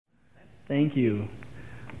Thank you.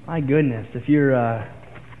 My goodness, if you're,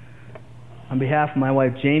 on behalf of my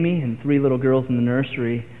wife Jamie and 3 little girls in the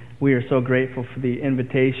nursery, we are so grateful for the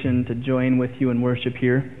invitation to join with you in worship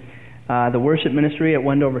here. The worship ministry at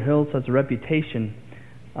Wendover Hills has a reputation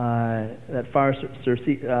that far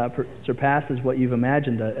surpasses what you've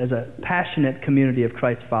imagined, as a passionate community of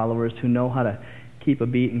Christ followers who know how to keep a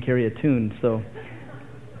beat and carry a tune. So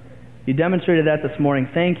you demonstrated that this morning.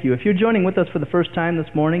 Thank you. If you're joining with us for the first time this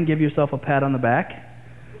morning, give yourself a pat on the back.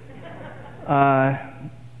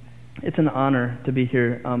 It's an honor to be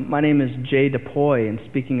here. My name is Jay DePoy, and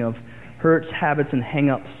speaking of hurts, habits, and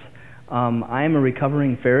hang-ups, I am a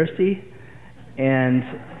recovering Pharisee, and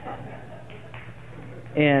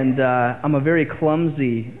I'm a very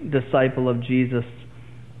clumsy disciple of Jesus.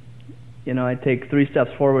 You know, I take 3 steps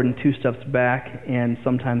forward and 2 steps back, and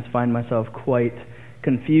sometimes find myself quite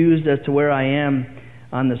confused as to where I am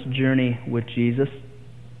on this journey with Jesus.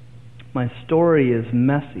 My story is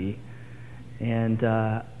messy, and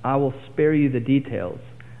I will spare you the details,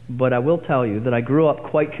 but I will tell you that I grew up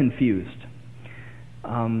quite confused.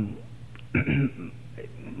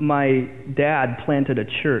 My dad planted a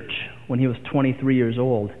church when he was 23 years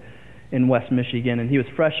old in West Michigan, and he was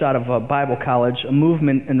fresh out of a Bible college, a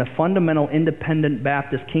movement in the fundamental independent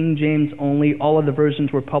Baptist, King James only. All of the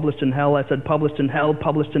versions were published in hell. I said published in hell,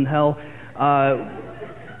 published in hell.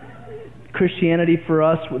 Christianity for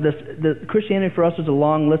us is a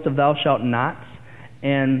long list of thou shalt nots,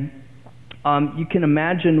 and you can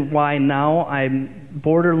imagine why now I'm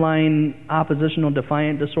borderline oppositional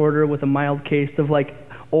defiant disorder with a mild case of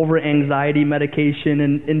over anxiety medication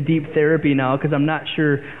and deep therapy now, because I'm not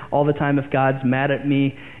sure all the time if God's mad at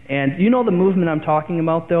me. And you know the movement I'm talking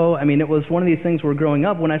about, though? I mean, it was one of these things where growing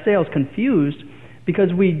up, when I say I was confused,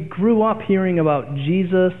 because we grew up hearing about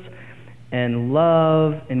Jesus and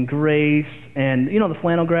love and grace and, you know, the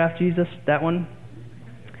flannel graph Jesus, that one?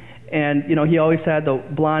 And, you know, he always had the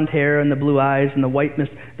blonde hair and the blue eyes and the white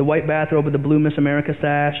bathrobe with the blue Miss America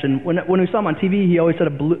sash. And when we saw him on TV, he always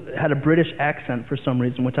had a British accent for some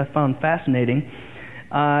reason, which I found fascinating.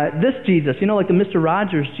 This Jesus, you know, like the Mr.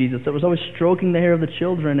 Rogers Jesus that was always stroking the hair of the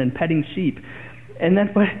children and petting sheep. And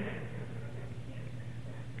then,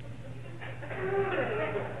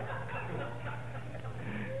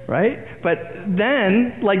 right? But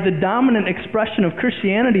then, the dominant expression of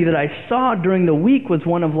Christianity that I saw during the week was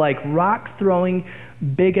one of rock-throwing,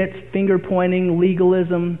 bigots, finger-pointing,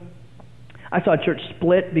 legalism. I saw a church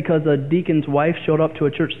split because a deacon's wife showed up to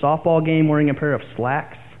a church softball game wearing a pair of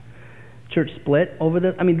slacks. Church split over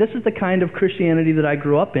this. I mean, this is the kind of Christianity that I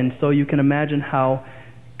grew up in, so you can imagine how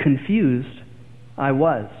confused I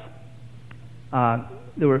was.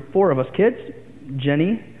 There were 4 of us kids.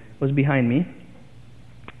 Jenny was behind me,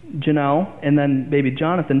 Janelle, and then baby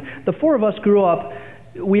Jonathan. The 4 of us grew up,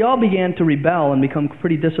 we all began to rebel and become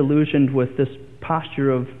pretty disillusioned with this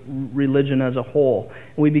posture of religion as a whole.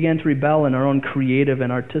 And we began to rebel in our own creative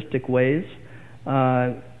and artistic ways.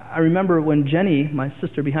 I remember when Jenny, my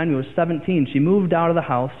sister behind me, was 17, she moved out of the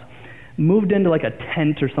house, moved into a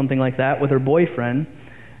tent or something like that with her boyfriend,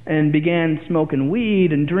 and began smoking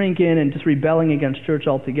weed and drinking and just rebelling against church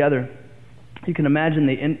altogether. You can imagine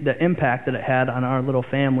the impact that it had on our little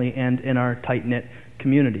family and in our tight-knit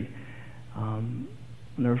community. I'll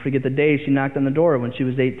never forget the day she knocked on the door when she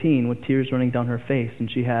was 18 with tears running down her face,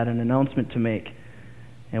 and she had an announcement to make.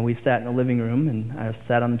 And we sat in the living room, and I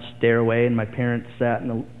sat on the stairway, and my parents sat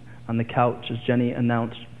on the couch as Jenny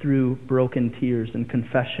announced through broken tears and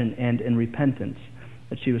confession and in repentance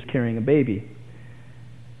that she was carrying a baby.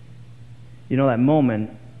 You know that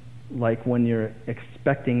moment, like when you're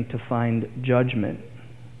expecting to find judgment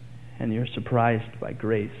and you're surprised by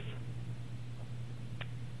grace.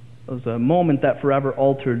 It was a moment that forever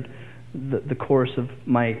altered the course of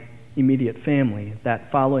my immediate family. That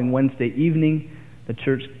following Wednesday evening, the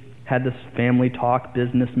church had this family talk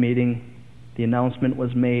business meeting. The announcement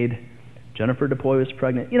was made. Jennifer DePoy was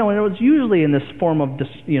pregnant. You know, and it was usually in this form of,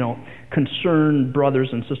 concerned brothers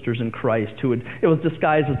and sisters in Christ it was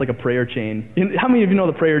disguised as a prayer chain. How many of you know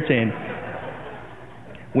the prayer chain?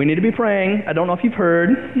 We need to be praying. I don't know if you've heard.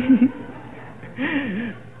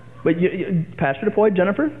 But Pastor DePoy,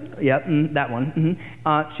 Jennifer? Yeah, that one.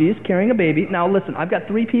 She is carrying a baby. Now listen, I've got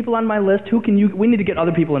 3 people on my list. We need to get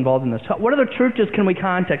other people involved in this. What other churches can we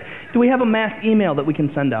contact? Do we have a mass email that we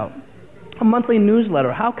can send out? A monthly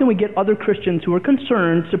newsletter? How can we get other Christians who are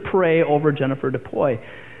concerned to pray over Jennifer DePoy?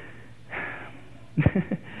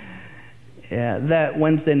 Yeah, that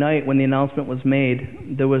Wednesday night when the announcement was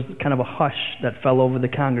made, there was kind of a hush that fell over the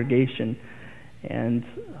congregation, and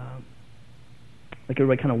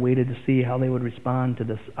everybody kind of waited to see how they would respond to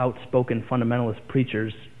this outspoken fundamentalist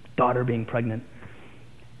preacher's daughter being pregnant.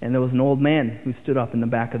 And there was an old man who stood up in the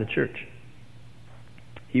back of the church.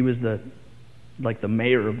 He was the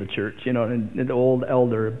mayor of the church, and the old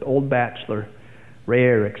elder, old bachelor, Ray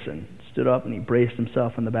Erickson, stood up and he braced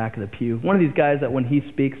himself in the back of the pew. One of these guys that when he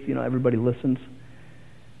speaks, everybody listens.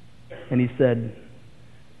 And he said,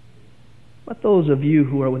 "Let those of you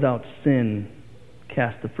who are without sin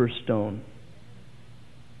cast the first stone."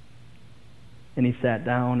 And he sat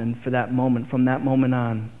down, and from that moment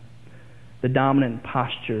on, the dominant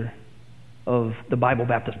posture of the Bible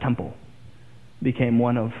Baptist Temple became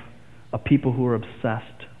one of a people who were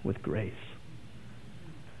obsessed with grace.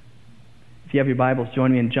 If you have your Bibles,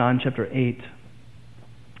 join me in John chapter 8.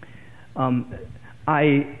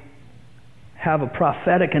 I have a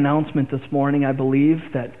prophetic announcement this morning. I believe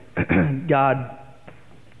that God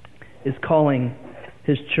is calling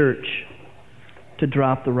His church to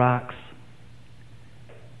drop the rocks.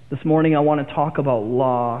 This morning I want to talk about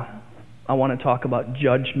law. I want to talk about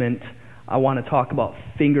judgment. I want to talk about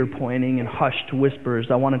finger pointing and hushed whispers.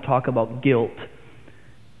 I want to talk about guilt.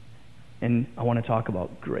 And I want to talk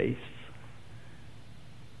about grace.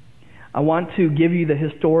 I want to give you the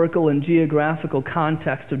historical and geographical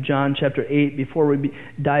context of John chapter 8 before we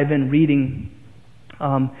dive in reading.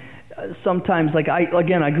 Sometimes,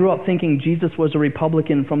 I grew up thinking Jesus was a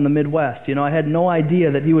Republican from the Midwest. I had no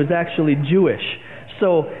idea that He was actually Jewish.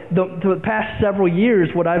 So the past several years,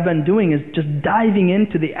 what I've been doing is just diving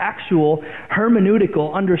into the actual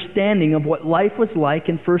hermeneutical understanding of what life was like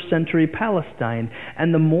in first century Palestine.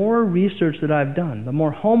 And the more research that I've done, the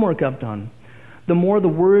more homework I've done, the more the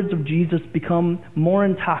words of Jesus become more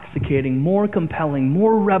intoxicating, more compelling,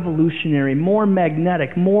 more revolutionary, more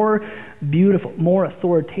magnetic, more beautiful, more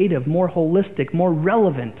authoritative, more holistic, more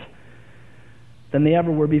relevant than they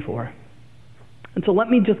ever were before. And so let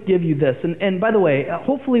me just give you this. And by the way,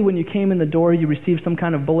 hopefully when you came in the door, you received some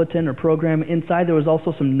kind of bulletin or program. Inside there was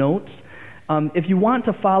also some notes. If you want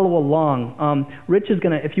to follow along, Rich is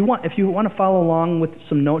going to, if you want to follow along with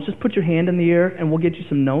some notes, just put your hand in the air and we'll get you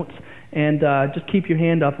some notes. And just keep your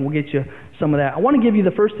hand up and we'll get you some of that. I want to give you,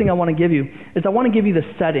 the first thing I want to give you is I want to give you the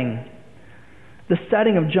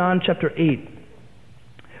setting of John chapter 8.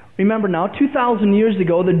 Remember now, 2,000 years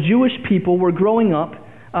ago, the Jewish people were growing up.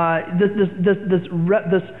 This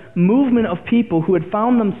movement of people who had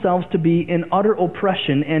found themselves to be in utter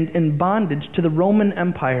oppression and in bondage to the Roman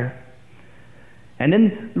Empire. And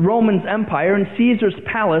in Roman's empire, in Caesar's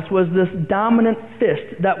palace, was this dominant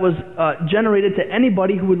fist that was generated to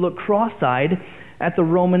anybody who would look cross-eyed at the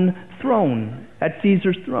Roman throne, at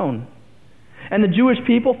Caesar's throne. And the Jewish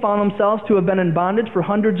people found themselves to have been in bondage for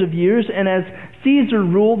hundreds of years, and as Caesar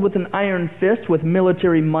ruled with an iron fist, with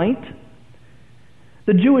military might,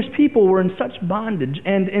 the Jewish people were in such bondage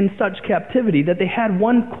and in such captivity that they had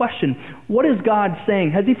one question. What is God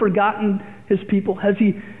saying? Has He forgotten His people? Has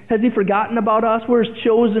He forgotten about us? We're His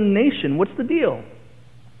chosen nation. What's the deal?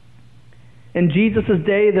 In Jesus'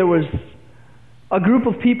 day, there was a group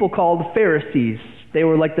of people called Pharisees. They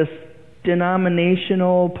were like this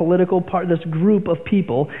denominational, political part, this group of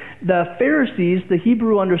people. The Pharisees, the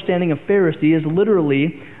Hebrew understanding of Pharisee is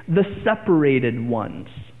literally the separated ones.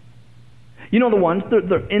 You know the ones,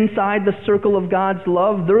 they're inside the circle of God's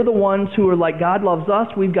love. They're the ones who are like, God loves us.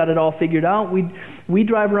 We've got it all figured out. We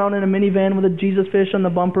drive around in a minivan with a Jesus fish on the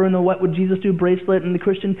bumper and the What Would Jesus Do bracelet and the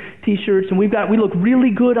Christian T-shirts. And we look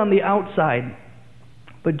really good on the outside.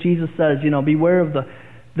 But Jesus says, beware of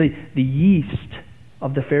the yeast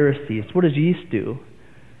of the Pharisees. What does yeast do?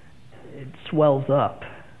 It swells up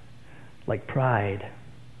like pride.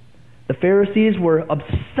 The Pharisees were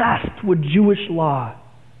obsessed with Jewish law.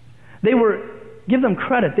 They were, give them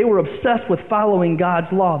credit, they were obsessed with following God's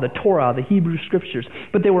law, the Torah, the Hebrew Scriptures.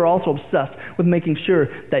 But they were also obsessed with making sure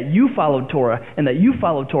that you followed Torah and that you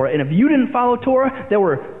followed Torah. And if you didn't follow Torah, there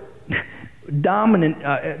were dominant,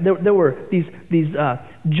 there were these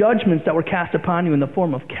judgments that were cast upon you in the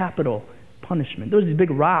form of capital punishment. Those are these big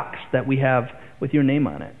rocks that we have with your name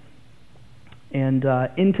on it. And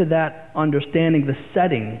into that understanding, the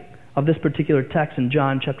setting of this particular text in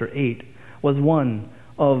John chapter 8 was one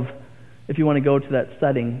of, if you want to go to that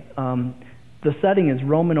setting, the setting is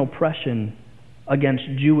Roman oppression against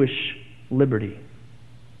Jewish liberty.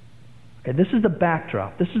 Okay, this is the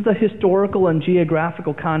backdrop. This is the historical and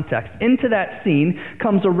geographical context. Into that scene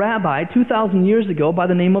comes a rabbi 2,000 years ago by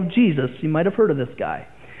the name of Jesus. You might have heard of this guy.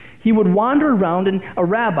 He would wander around, and a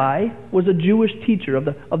rabbi was a Jewish teacher of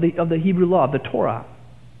the Hebrew law, of the Torah.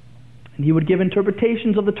 And he would give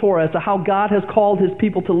interpretations of the Torah as to how God has called His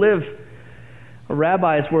people to live.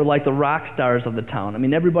 Rabbis were like the rock stars of the town. I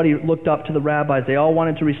mean, everybody looked up to the rabbis. They all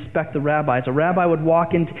wanted to respect the rabbis. A rabbi would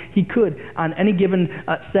he could, on any given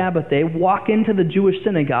Sabbath day, walk into the Jewish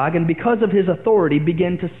synagogue and because of his authority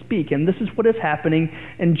begin to speak. And this is what is happening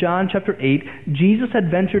in John chapter 8. Jesus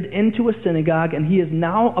had ventured into a synagogue and he is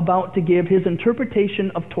now about to give his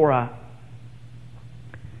interpretation of Torah.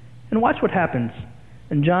 And watch what happens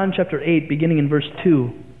in John chapter 8, beginning in verse 2.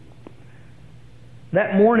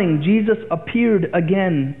 That morning, Jesus appeared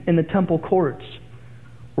again in the temple courts,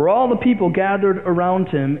 where all the people gathered around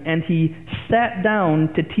him, and he sat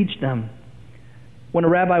down to teach them. When a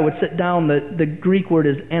rabbi would sit down, the Greek word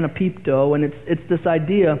is anapipto, and it's this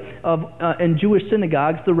idea of, in Jewish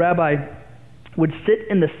synagogues, the rabbi would sit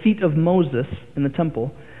in the seat of Moses in the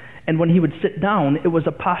temple, and when he would sit down, it was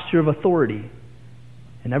a posture of authority.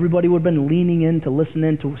 And everybody would have been leaning in to listen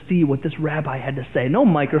in to see what this rabbi had to say. No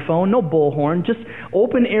microphone, no bullhorn, just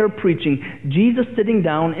open air preaching. Jesus sitting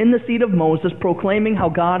down in the seat of Moses proclaiming how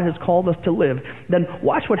God has called us to live. Then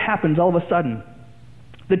watch what happens all of a sudden.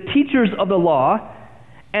 The teachers of the law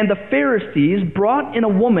and the Pharisees brought in a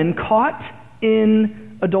woman caught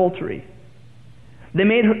in adultery. They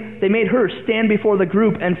made her stand before the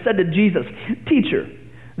group and said to Jesus, "Teacher,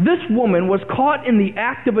 this woman was caught in the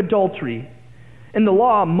act of adultery. In the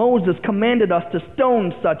law, Moses commanded us to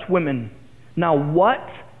stone such women. Now what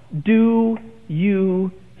do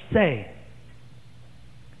you say?"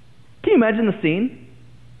 Can you imagine the scene?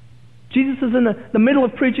 Jesus is in the middle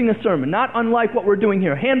of preaching a sermon, not unlike what we're doing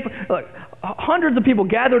here. Hundreds of people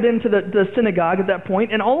gathered into the synagogue at that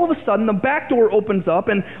point, and all of a sudden the back door opens up,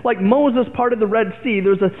 and like Moses parted the Red Sea,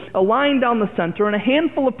 there's a line down the center, and a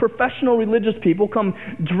handful of professional religious people come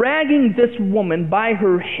dragging this woman by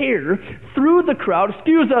her hair through the crowd.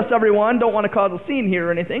 Excuse us, everyone, don't want to cause a scene here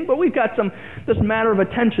or anything, but we've got this matter of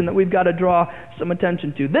attention that we've got to draw some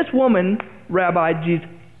attention to. This woman, Rabbi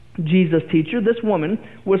Jesus teacher, this woman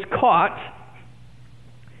was caught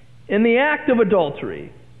in the act of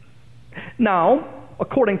adultery. Now,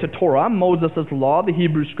 according to Torah, Moses' law, the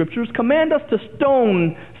Hebrew Scriptures, command us to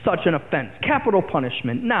stone such an offense, capital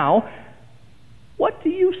punishment. Now, what do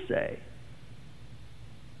you say?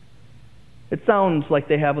 It sounds like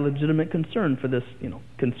they have a legitimate concern for this,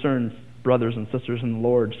 concerns brothers and sisters in the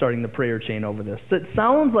Lord starting the prayer chain over this. It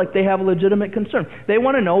sounds like they have a legitimate concern. They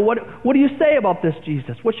want to know, what do you say about this,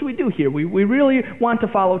 Jesus? What should we do here? We really want to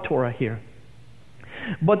follow Torah here.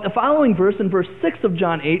 But the following verse, in verse 6 of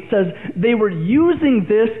John 8, says they were using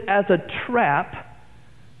this as a trap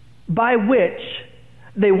by which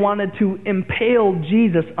they wanted to impale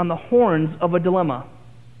Jesus on the horns of a dilemma.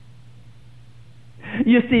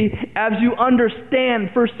 You see, as you understand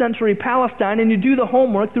first century Palestine and you do the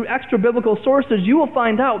homework through extra biblical sources, you will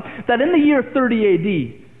find out that in the year 30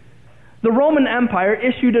 AD, the Roman Empire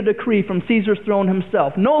issued a decree from Caesar's throne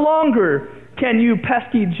himself. No longer can you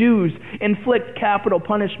pesky Jews inflict capital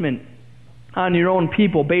punishment on your own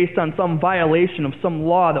people based on some violation of some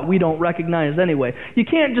law that we don't recognize anyway. You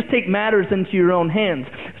can't just take matters into your own hands.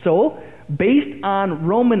 So, based on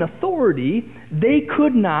Roman authority, they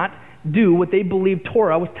could not do what they believed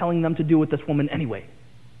Torah was telling them to do with this woman anyway.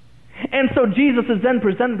 And so Jesus is then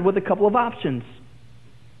presented with a couple of options.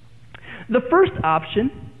 The first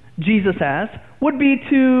option Jesus has would be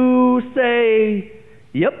to say,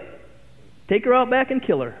 "Yep, take her out back and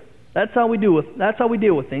kill her. That's how we deal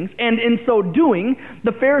with things." And in so doing,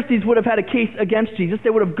 the Pharisees would have had a case against Jesus. They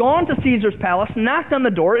would have gone to Caesar's palace, knocked on the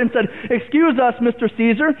door, and said, "Excuse us, Mr.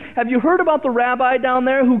 Caesar, have you heard about the rabbi down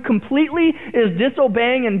there who completely is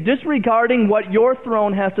disobeying and disregarding what your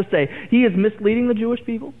throne has to say? He is misleading the Jewish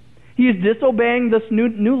people. He is disobeying this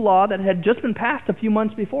new law that had just been passed a few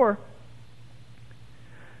months before.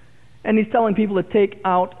 And he's telling people to take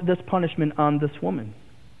out this punishment on this woman."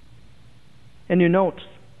 And you note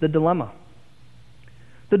the dilemma.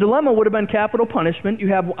 The dilemma would have been capital punishment. You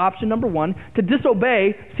have option number one, to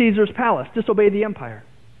disobey Caesar's palace, disobey the empire.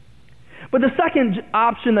 But the second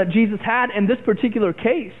option that Jesus had in this particular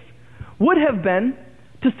case would have been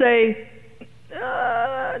to say,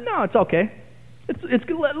 "No, it's okay.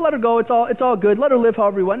 Let her go. It's all good. Let her live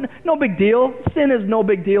however you want. No big deal. Sin is no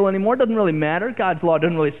big deal anymore. It doesn't really matter. God's law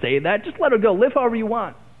doesn't really say that. Just let her go. Live however you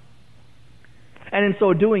want." And in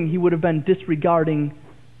so doing, he would have been disregarding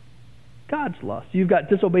God's law. So you've got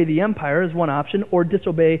disobey the empire as one option, or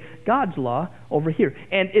disobey God's law over here.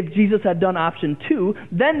 And if Jesus had done option 2,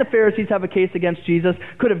 then the Pharisees have a case against Jesus,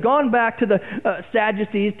 could have gone back to the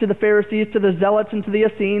Sadducees, to the Pharisees, to the Zealots, and to the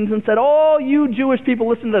Essenes, and said, "Oh, you Jewish people,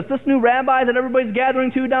 listen to this. This new rabbi that everybody's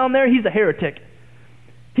gathering to down there, he's a heretic.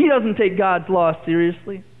 He doesn't take God's law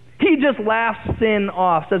seriously. He just laughs sin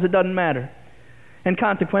off, says it doesn't matter. And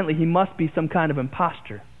consequently, he must be some kind of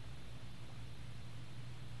imposter.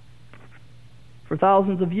 For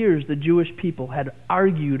thousands of years, the Jewish people had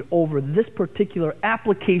argued over this particular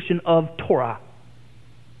application of Torah.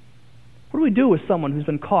 What do we do with someone who's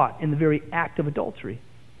been caught in the very act of adultery?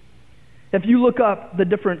 If you look up the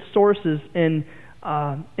different sources in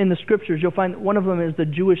the Scriptures, you'll find one of them is the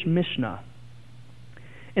Jewish Mishnah.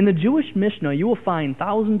 In the Jewish Mishnah, you will find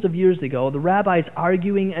thousands of years ago, the rabbis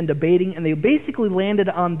arguing and debating, and they basically landed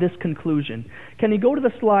on this conclusion. Can you go to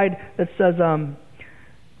the slide that says,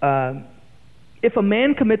 if a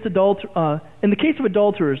man commits adultery, in the case of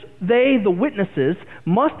adulterers, they, the witnesses,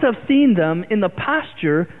 must have seen them in the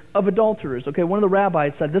pasture of adulterers. Okay, one of the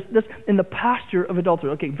rabbis said this in the pasture of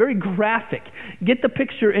adulterers. Okay, very graphic. Get the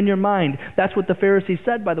picture in your mind. That's what the Pharisees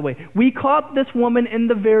said, by the way. We caught this woman in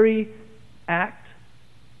the very act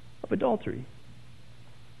of adultery.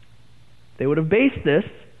 They would have based this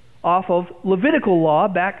off of Levitical law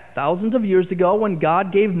back thousands of years ago when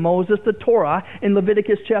God gave Moses the Torah in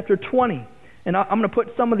Leviticus chapter 20. And I'm going to put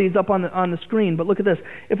some of these up on the screen, but look at this.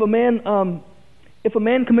 If a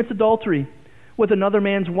man commits adultery with another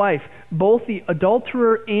man's wife, both the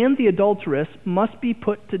adulterer and the adulteress must be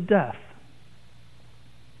put to death.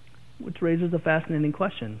 Which raises a fascinating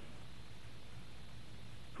question.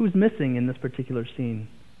 Who's missing in this particular scene?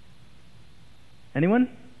 Anyone?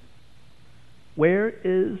 Where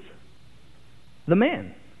is the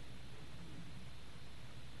man?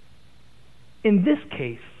 In this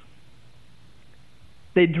case,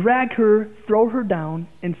 they drag her, throw her down,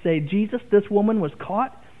 and say, Jesus, this woman was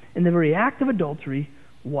caught in the very act of adultery.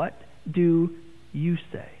 What do you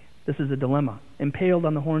say? This is a dilemma, impaled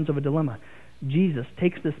on the horns of a dilemma. Jesus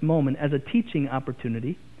takes this moment as a teaching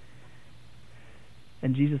opportunity,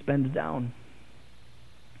 and Jesus bends down,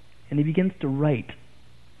 and he begins to write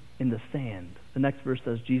in the sand. The next verse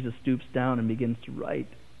says, Jesus stoops down and begins to write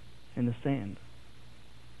in the sand.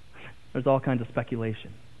 There's all kinds of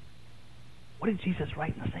speculation. What did Jesus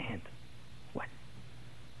write in the sand?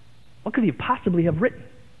 What could he possibly have written?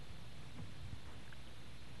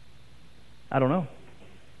 I don't know.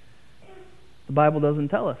 The Bible doesn't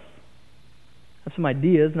tell us. I have some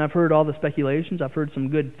ideas, and I've heard all the speculations. I've heard some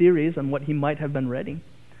good theories on what he might have been writing.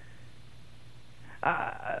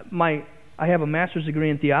 I have a master's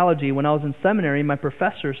degree in theology. When I was in seminary, my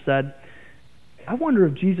professor said, I wonder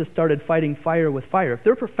if Jesus started fighting fire with fire. If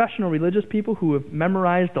they're professional religious people who have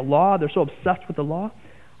memorized the law, they're so obsessed with the law,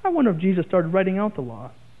 I wonder if Jesus started writing out the law.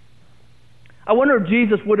 I wonder if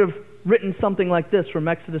Jesus would have written something like this from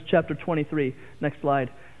Exodus chapter 23. Next slide.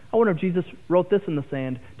 I wonder if Jesus wrote this in the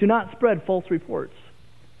sand. Do not spread false reports.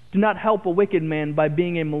 Do not help a wicked man by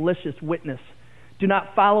being a malicious witness. Do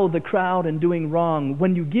not follow the crowd in doing wrong.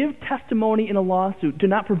 When you give testimony in a lawsuit, do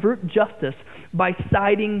not pervert justice by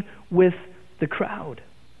siding with the crowd.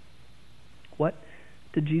 What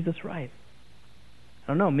did Jesus write? I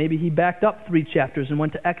don't know. Maybe he backed up 3 chapters and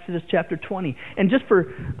went to Exodus chapter 20. And just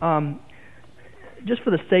for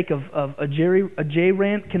the sake of a J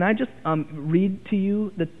rant, can I just read to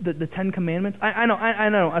you the 10 Commandments? I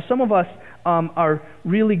know. Some of us are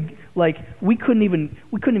really like we couldn't even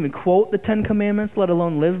quote the 10 Commandments, let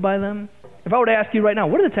alone live by them. If I were to ask you right now,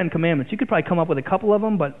 what are the 10 Commandments? You could probably come up with a couple of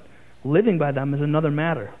them, but living by them is another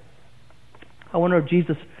matter. I wonder if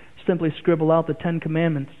Jesus simply scribbled out the 10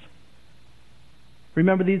 Commandments.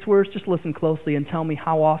 Remember these words? Just listen closely and tell me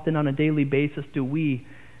how often on a daily basis do we,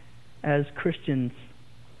 as Christians,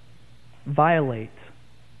 violate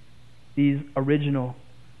these original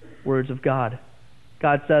words of God.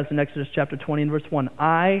 God says in Exodus chapter 20 and verse 1,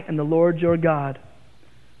 I am the Lord your God,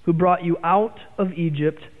 who brought you out of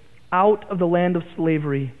Egypt, out of the land of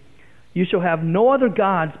slavery. You shall have no other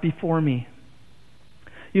gods before me.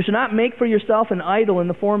 You shall not make for yourself an idol in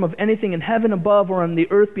the form of anything in heaven above or on the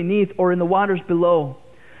earth beneath or in the waters below.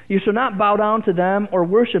 You shall not bow down to them or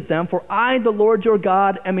worship them, for I, the Lord your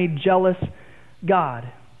God, am a jealous God.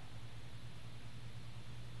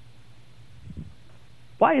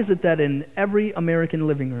 Why is it that in every American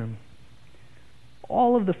living room,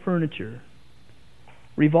 all of the furniture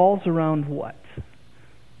revolves around what?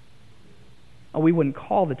 We wouldn't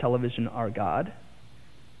call the television our God,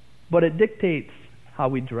 but it dictates how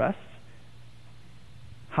we dress,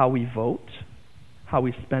 how we vote, how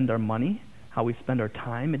we spend our money, how we spend our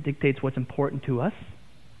time. It dictates what's important to us.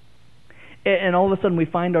 And all of a sudden we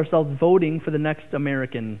find ourselves voting for the next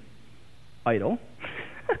American Idol.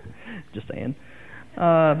 Just saying.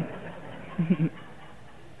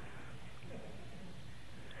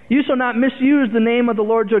 You shall not misuse the name of the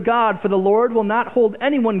Lord your God, for the Lord will not hold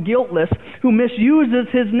anyone guiltless who misuses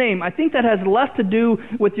his name. I think that has less to do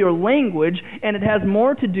with your language, and it has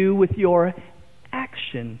more to do with your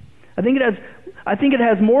action. I think it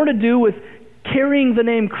has more to do with carrying the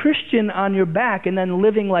name Christian on your back and then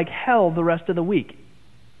living like hell the rest of the week.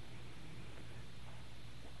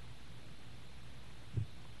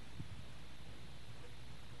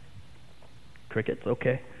 Crickets,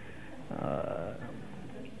 okay.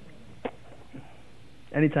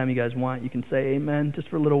 Anytime you guys want, you can say amen. Just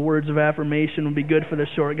for little words of affirmation would be good for the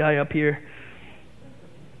short guy up here.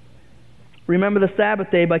 Remember the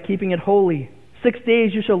Sabbath day by keeping it holy. 6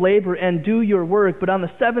 days you shall labor and do your work, but on the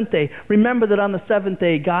seventh day, remember that on the seventh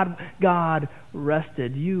day God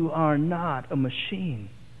rested. You are not a machine.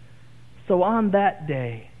 So on that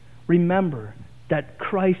day, remember that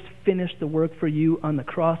Christ finished the work for you on the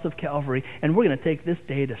cross of Calvary, and we're going to take this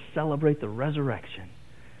day to celebrate the resurrection.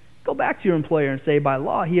 Go back to your employer and say, by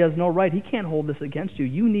law, he has no right. He can't hold this against you.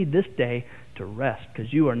 You need this day to rest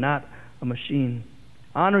because you are not a machine.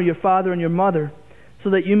 Honor your father and your mother so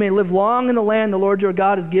that you may live long in the land the Lord your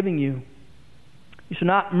God is giving you. You shall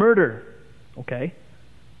not murder, okay?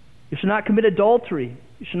 You shall not commit adultery.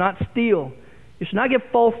 You shall not steal. You shall not give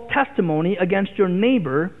false testimony against your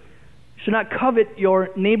neighbor. You shall not covet your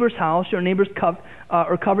neighbor's house,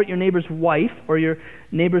 or covet your neighbor's wife, or your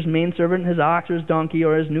neighbor's maidservant, his ox, or his donkey,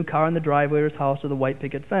 or his new car in the driveway, or his house, or the white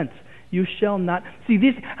picket fence. You shall not... See,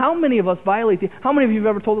 these. How many of us violate these? How many of you have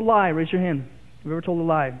ever told a lie? Raise your hand. Have you ever told a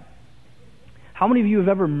lie? How many of you have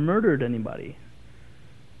ever murdered anybody?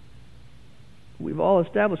 We've all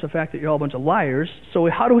established the fact that you're all a bunch of liars, so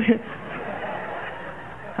how do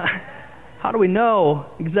we know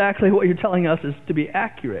exactly what you're telling us is to be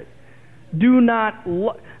accurate? Do not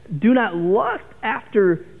lust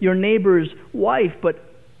after your neighbor's wife, but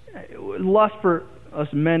lust for us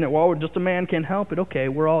men. Well, just a man can't help it. Okay,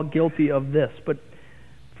 we're all guilty of this, but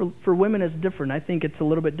for women it's different. I think it's a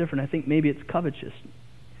little bit different. I think maybe it's covetous.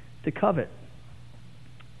 To covet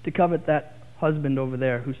that husband over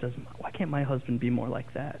there who says, why can't my husband be more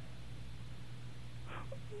like that?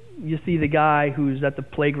 You see the guy who's at the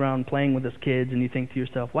playground playing with his kids, and you think to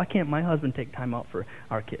yourself, why can't my husband take time out for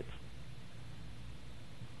our kids?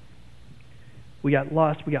 We got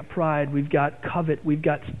lust, we got pride, we've got covet, we've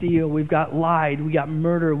got steal, we've got lied, we got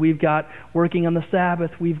murder, we've got working on the Sabbath,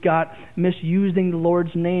 we've got misusing the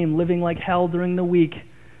Lord's name, living like hell during the week.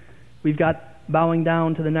 We've got bowing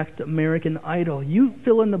down to the next American idol. You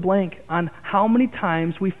fill in the blank on how many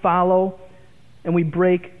times we follow and we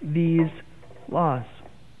break these laws.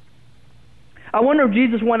 I wonder if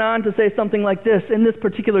Jesus went on to say something like this in this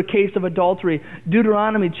particular case of adultery.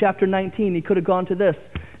 Deuteronomy chapter 19, he could have gone to this.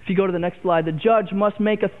 If you go to the next slide, the judge must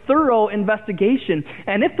make a thorough investigation,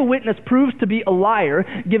 and if the witness proves to be a liar,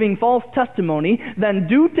 giving false testimony, then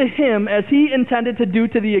do to him as he intended to do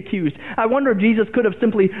to the accused. I wonder if Jesus could have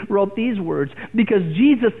simply wrote these words, because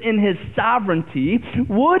Jesus in his sovereignty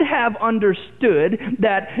would have understood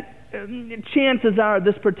that chances are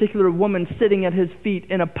this particular woman sitting at his feet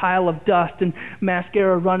in a pile of dust and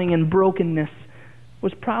mascara running and brokenness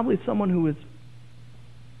was probably someone who was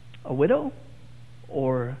a widow,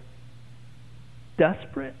 or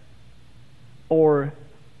desperate, or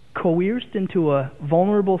coerced into a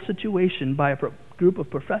vulnerable situation by a group of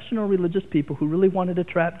professional religious people who really wanted to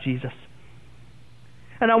trap Jesus.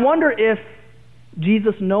 And I wonder if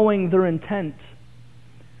Jesus, knowing their intent,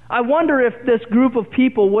 I wonder if this group of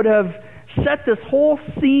people would have set this whole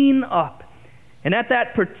scene up, and at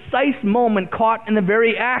that precise moment, caught in the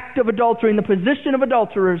very act of adultery, in the position of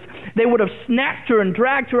adulterers, they would have snatched her and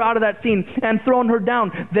dragged her out of that scene and thrown her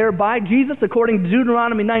down. Thereby, Jesus, according to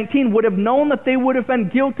Deuteronomy 19, would have known that they would have been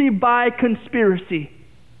guilty by conspiracy.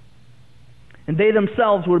 And they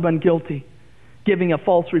themselves would have been guilty, giving a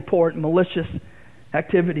false report, malicious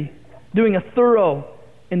activity, doing a thorough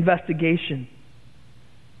investigation.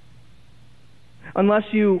 Unless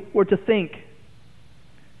you were to think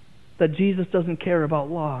that Jesus doesn't care about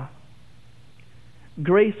law,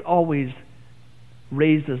 grace always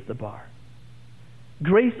raises the bar.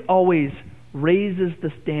 Grace always raises the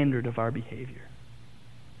standard of our behavior.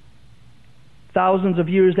 Thousands of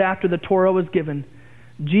years after the Torah was given,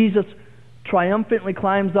 Jesus triumphantly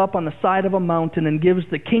climbs up on the side of a mountain and gives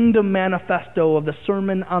the kingdom manifesto of the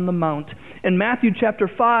Sermon on the Mount. In Matthew chapter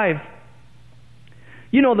 5,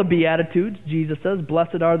 you know the Beatitudes. Jesus says,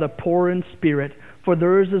 "Blessed are the poor in spirit, for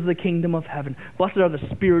theirs is the kingdom of heaven." Blessed are the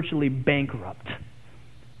spiritually bankrupt.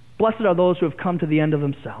 Blessed are those who have come to the end of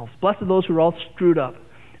themselves. Blessed are those who are all screwed up.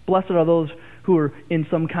 Blessed are those who are in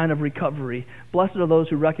some kind of recovery. Blessed are those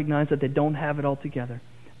who recognize that they don't have it all together.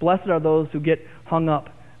 Blessed are those who get hung up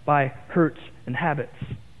by hurts and habits.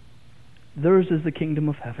 Theirs is the kingdom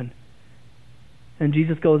of heaven. And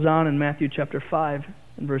Jesus goes on in Matthew chapter 5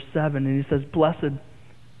 and verse 7, and he says, "Blessed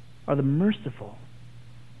are the merciful,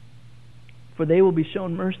 for they will be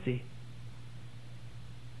shown mercy.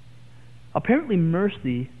 Apparently,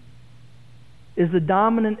 mercy is the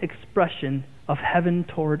dominant expression of heaven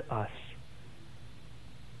toward us.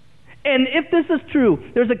 And if this is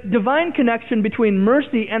true, there's a divine connection between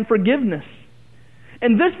mercy and forgiveness.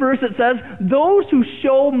 In this verse it says, those who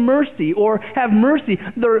show mercy or have mercy,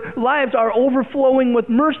 their lives are overflowing with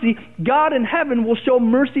mercy. God in heaven will show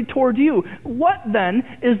mercy toward you. What then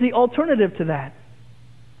is the alternative to that?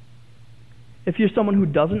 If you're someone who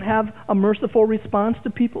doesn't have a merciful response to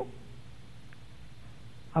people,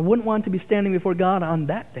 I wouldn't want to be standing before God on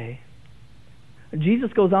that day.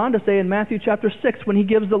 Jesus goes on to say in Matthew chapter 6, when he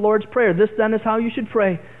gives the Lord's Prayer, this then is how you should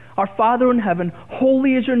pray. Our Father in heaven,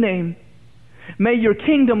 holy is your name. May your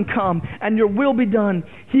kingdom come and your will be done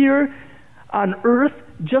here on earth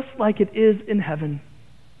just like it is in heaven.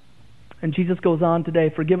 And Jesus goes on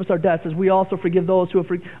today, forgive us our debts as we also forgive those who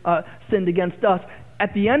have sinned against us.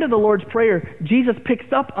 At the end of the Lord's Prayer, Jesus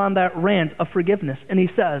picks up on that rant of forgiveness and he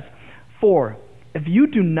says, for if you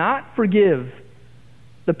do not forgive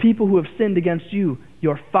the people who have sinned against you,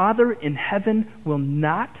 your Father in heaven will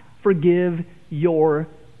not forgive your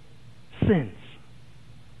sins.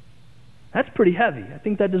 That's pretty heavy. I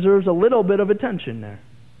think that deserves a little bit of attention there.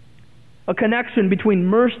 A connection between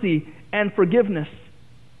mercy and forgiveness.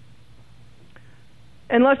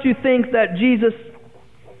 Unless you think that Jesus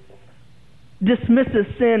dismisses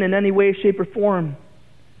sin in any way, shape, or form.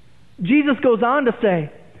 Jesus goes on to say,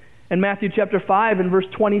 in Matthew chapter 5 and verse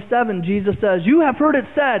 27, Jesus says, you have heard it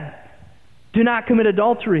said, do not commit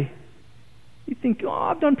adultery. You think, oh,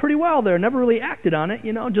 I've done pretty well there. Never really acted on it,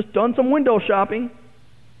 just done some window shopping.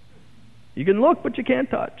 You can look, but you can't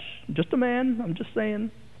touch. Just a man, I'm just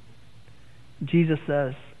saying. Jesus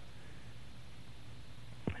says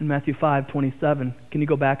in Matthew 5:27, can you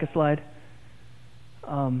go back a slide?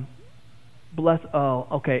 I'll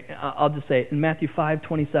just say it. In Matthew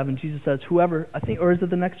 5:27, Jesus says, whoever, or is it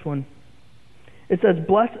the next one? It says,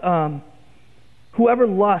 whoever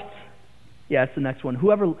lusts, it's the next one.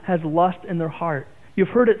 Whoever has lust in their heart. You've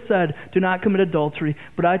heard it said, do not commit adultery,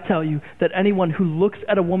 but I tell you that anyone who looks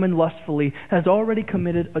at a woman lustfully has already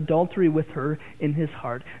committed adultery with her in his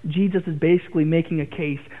heart. Jesus is basically making a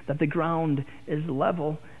case that the ground is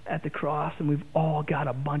level at the cross and we've all got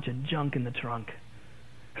a bunch of junk in the trunk.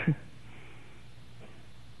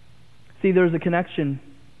 See, there's a connection.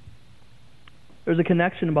 There's a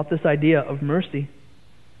connection about this idea of mercy.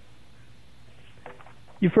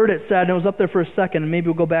 You've heard it said, and it was up there for a second, and maybe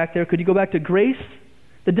we'll go back there. Could you go back to grace?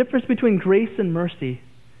 The difference between grace and mercy.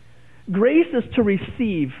 Grace is to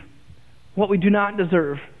receive what we do not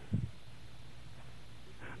deserve.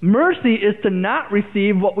 Mercy is to not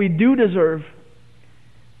receive what we do deserve.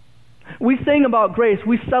 We sing about grace.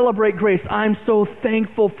 We celebrate grace. I'm so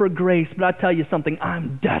thankful for grace. But I tell you something,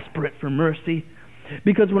 I'm desperate for mercy.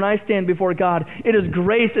 Because when I stand before God, it is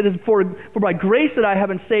grace. It is for by grace that I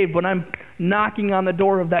haven't saved. When I'm knocking on the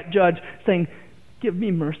door of that judge saying, give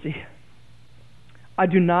me mercy. I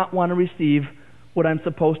do not want to receive what I'm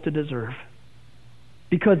supposed to deserve.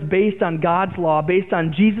 Because based on God's law, based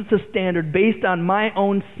on Jesus' standard, based on my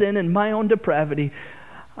own sin and my own depravity,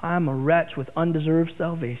 I'm a wretch with undeserved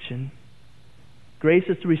salvation. Grace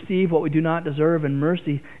is to receive what we do not deserve, and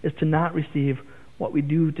mercy is to not receive what we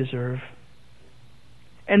do deserve.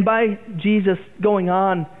 And by Jesus going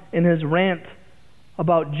on in his rant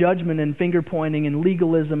about judgment and finger-pointing and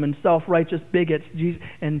legalism and self-righteous bigots,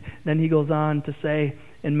 and then he goes on to say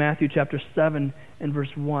in Matthew chapter 7 and verse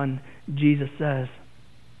 1, Jesus says,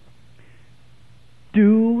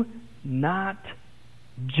 do not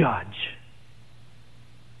judge.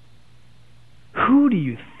 Who do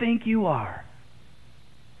you think you are?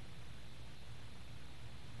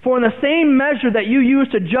 For in the same measure that you use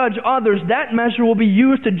to judge others, that measure will be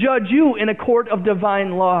used to judge you in a court of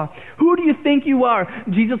divine law. Who do you think you are?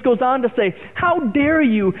 Jesus goes on to say, how dare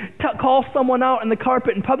you call someone out in the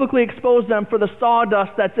carpet and publicly expose them for the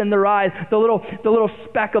sawdust that's in their eye, the little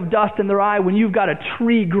speck of dust in their eye when you've got a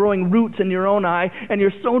tree growing roots in your own eye and you're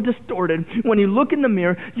so distorted. When you look in the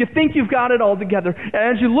mirror, you think you've got it all together.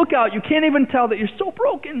 And as you look out, you can't even tell that you're so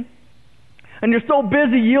broken. And you're so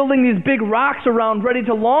busy yielding these big rocks around, ready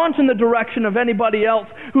to launch in the direction of anybody else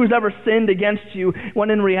who's ever sinned against you,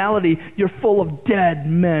 when in reality, you're full of dead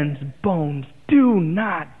men's bones. Do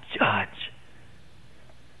not judge.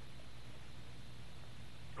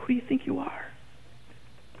 Who do you think you are?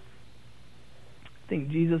 I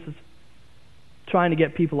think Jesus is trying to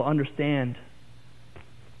get people to understand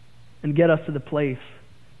and get us to the place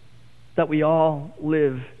that we all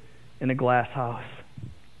live in a glass house.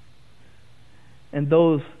 And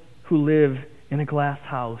those who live in a glass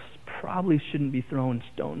house probably shouldn't be throwing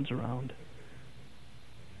stones around.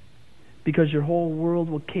 because your whole world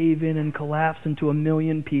will cave in and collapse into a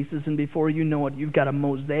million pieces, and before you know it, you've got a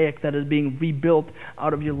mosaic that is being rebuilt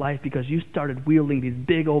out of your life because you started wielding these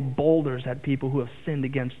big old boulders at people who have sinned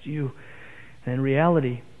against you. And in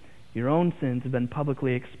reality, your own sins have been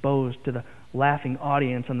publicly exposed to the laughing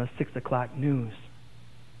audience on the 6 o'clock news.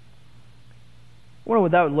 I wonder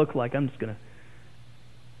what that would look like. I wonder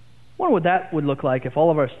what that would look like if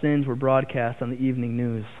all of our sins were broadcast on the evening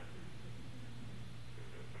news.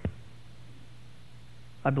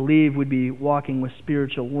 I believe we'd be walking with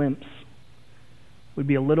spiritual limps. We'd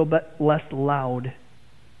be a little bit less loud,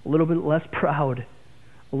 a little bit less proud,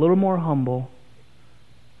 a little more humble,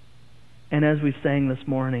 and as we sang this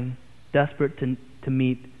morning, desperate to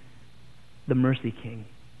meet the Mercy King.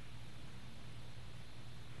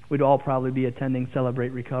 We'd all probably be attending Celebrate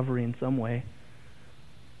Recovery in some way.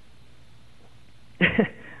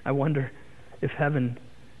 I wonder if heaven,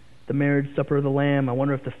 the marriage supper of the Lamb, I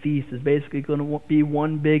wonder if the feast is basically going to be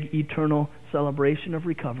one big eternal celebration of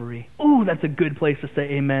recovery. Ooh, that's a good place to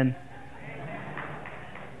say amen.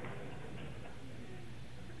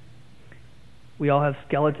 We all have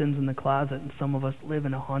skeletons in the closet, and some of us live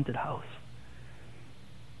in a haunted house.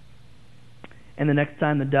 And the next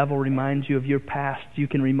time the devil reminds you of your past, you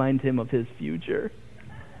can remind him of his future.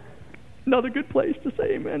 Another good place to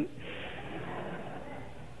say amen.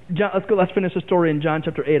 Let's finish the story in John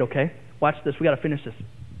chapter 8, okay? Watch this. We got to finish this.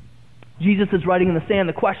 Jesus is writing in the sand.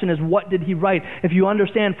 The question is, what did he write? If you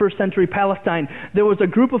understand first century Palestine, there was a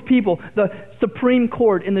group of people. The Supreme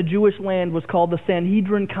Court in the Jewish land was called the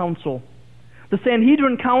Sanhedrin Council. The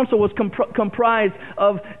Sanhedrin Council was comprised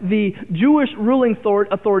of the Jewish ruling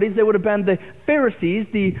authorities. They would have been the Pharisees,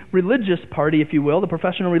 the religious party, if you will, the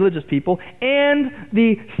professional religious people, and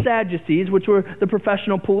the Sadducees, which were the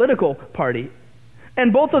professional political party.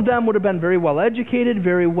 And both of them would have been very well educated,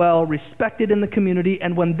 very well respected in the community,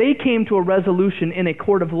 and when they came to a resolution in a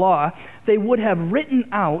court of law, they would have written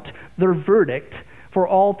out their verdict for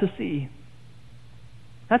all to see.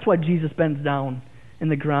 That's why Jesus bends down in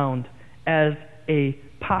the ground as a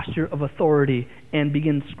posture of authority and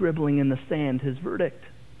begins scribbling in the sand his verdict.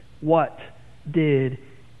 What did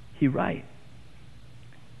he write?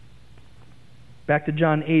 Back to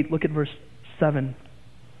John 8, look at verse 7.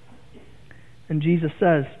 And Jesus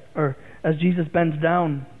says, or as Jesus bends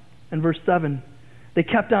down in verse 7, they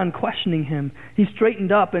kept on questioning him. He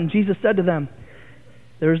straightened up and Jesus said to them,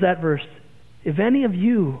 there's that verse, if any of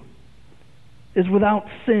you is without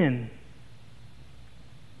sin,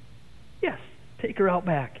 yes, take her out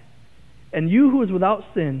back. And you who is without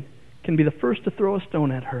sin can be the first to throw a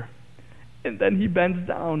stone at her. And then he bends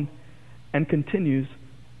down and continues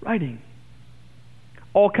writing.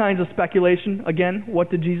 All kinds of speculation. Again, what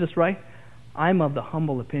did Jesus write? I'm of the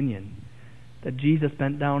humble opinion that Jesus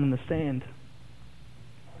bent down in the sand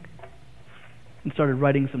and started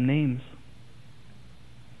writing some names.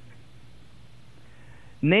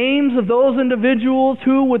 Names of those individuals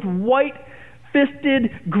who, with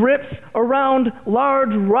white-fisted grips around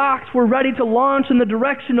large rocks, were ready to launch in the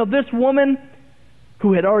direction of this woman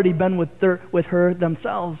who had already been with her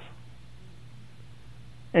themselves.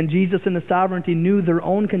 And Jesus in His sovereignty knew their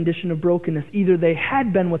own condition of brokenness. Either they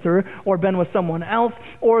had been with her or been with someone else,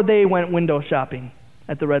 or they went window shopping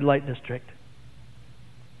at the red light district.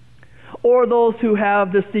 Or those who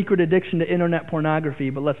have this secret addiction to internet pornography,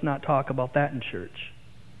 but let's not talk about that in church.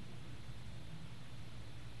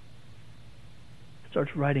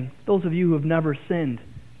 Starts writing. Those of you who have never sinned,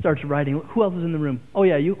 starts writing. Who else is in the room? Oh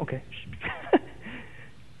yeah, you? Okay.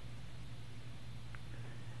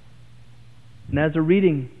 And as they're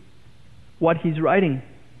reading what he's writing,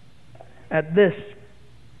 at this,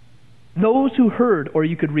 those who heard, or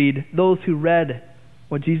you could read, those who read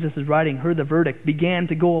what Jesus is writing, heard the verdict, began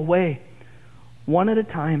to go away, one at a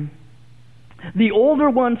time. The older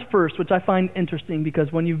ones first, which I find interesting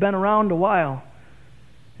because when you've been around a while,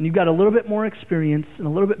 and you've got a little bit more experience and a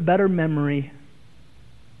little bit better memory,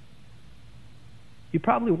 you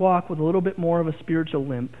probably walk with a little bit more of a spiritual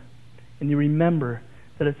limp, and you remember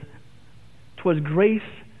that 'twas grace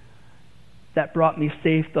that brought me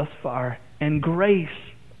safe thus far, and grace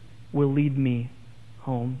will lead me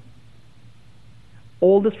home.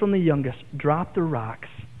 Oldest from the youngest drop their rocks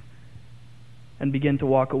and begin to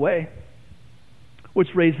walk away,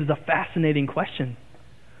 which raises a fascinating question.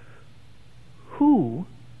 Who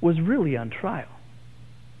was really on trial?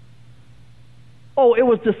 Oh, it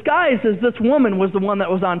was disguised as this woman was the one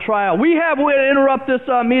that was on trial. We interrupt this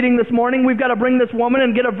meeting this morning. We've got to bring this woman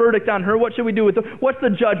and get a verdict on her. What should we do with her? What's the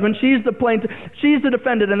judgment? She's the plaintiff. She's the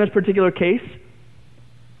defendant in this particular case.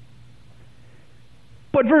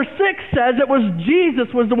 But verse 6 says it was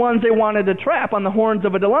Jesus was the ones they wanted to trap on the horns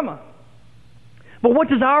of a dilemma. But what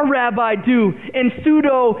does our rabbi do? In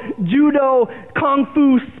pseudo, judo, kung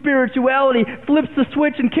fu spirituality, flips the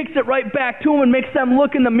switch and kicks it right back to them and makes them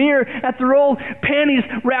look in the mirror at their old panties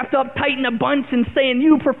wrapped up tight in a bunch and saying,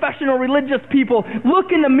 you professional religious people,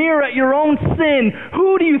 look in the mirror at your own sin.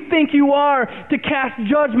 Who do you think you are to cast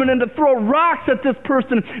judgment and to throw rocks at this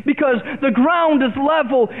person because the ground is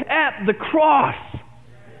level at the cross?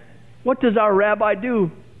 What does our rabbi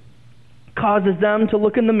do? Causes them to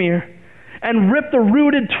look in the mirror and rip the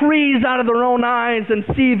rooted trees out of their own eyes and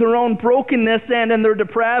see their own brokenness and in their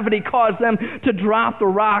depravity cause them to drop the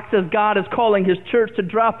rocks as God is calling His church to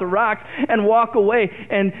drop the rocks and walk away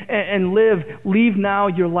and leave now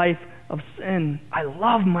your life of sin. I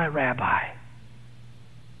love my rabbi.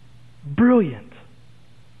 Brilliant.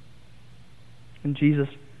 And Jesus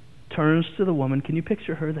turns to the woman. Can you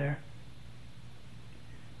picture her there?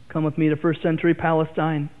 Come with me to first century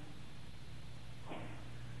Palestine.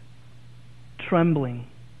 Trembling,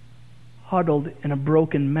 huddled in a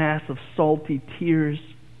broken mass of salty tears,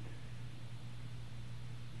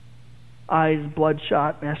 eyes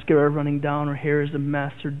bloodshot, mascara running down, her hair is a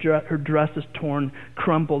mess, her dress is torn,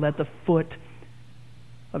 crumpled at the foot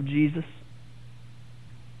of Jesus.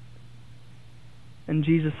 And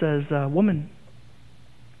Jesus says, woman,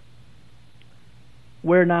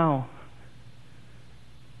 where now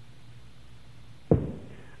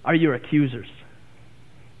are your accusers?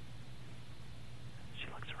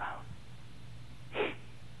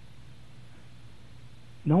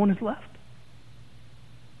 No one is left.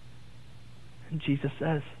 And Jesus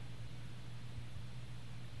says,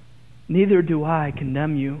 neither do I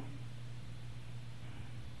condemn you.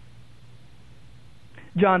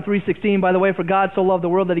 John 3:16, by the way, for God so loved the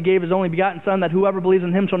world that He gave His only begotten Son, that whoever believes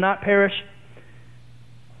in Him shall not perish,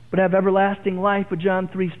 but have everlasting life. But John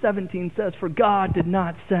 3:17 says, for God did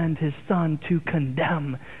not send His Son to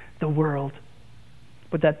condemn the world,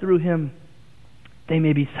 but that through Him they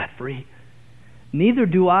may be set free. Neither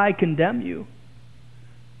do I condemn you.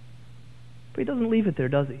 But He doesn't leave it there,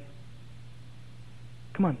 does He?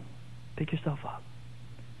 Come on, pick yourself up.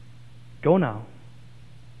 Go now.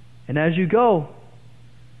 And as you go,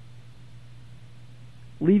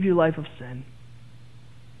 leave your life of sin.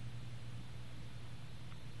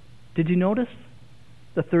 Did you notice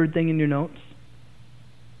the third thing in your notes?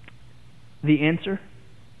 The answer.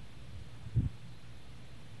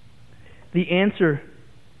 The answer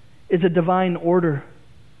is a divine order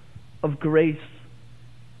of grace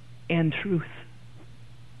and truth.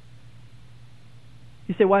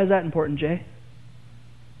 You say, why is that important, Jay?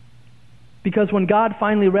 Because when God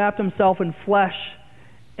finally wrapped Himself in flesh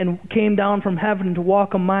and came down from heaven to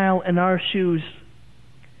walk a mile in our shoes,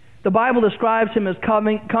 the Bible describes Him as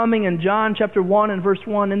coming in John chapter 1 and verse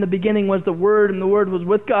 1. In the beginning was the Word, and the Word was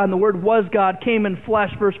with God, and the Word was God, came in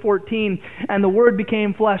flesh, verse 14, and the Word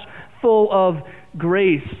became flesh, full of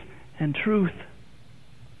grace and truth.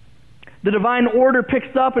 The divine order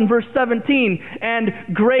picks up in verse 17,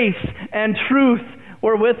 and grace and truth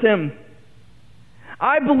were with Him.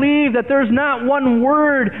 I believe that there's not one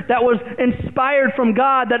word that was inspired from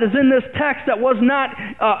God that is in this text that was not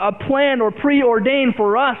a plan or preordained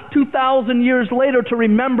for us 2,000 years later to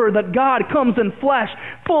remember that God comes in flesh,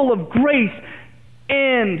 full of grace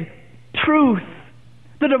and truth.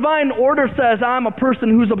 The divine order says I'm a person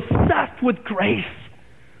who's obsessed with grace.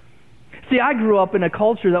 See, I grew up in a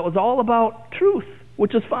culture that was all about truth,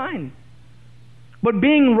 which is fine. But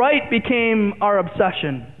being right became our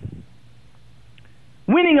obsession.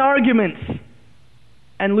 Winning arguments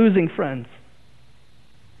and losing friends.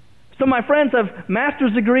 So my friends have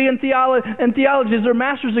master's degree in theology. Their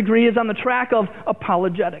master's degree is on the track of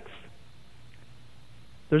apologetics.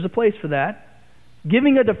 There's a place for that.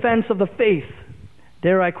 Giving a defense of the faith.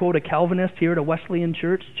 Dare I quote a Calvinist here at a Wesleyan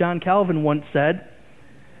church? John Calvin once said,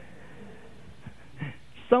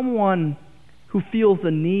 someone who feels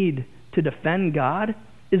the need to defend God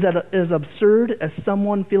is as absurd as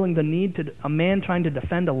someone feeling the need a man trying to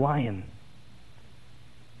defend a lion.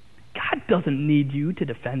 God doesn't need you to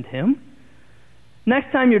defend Him.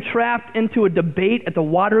 Next time you're trapped into a debate at the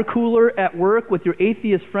water cooler at work with your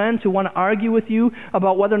atheist friends who want to argue with you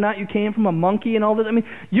about whether or not you came from a monkey and all this,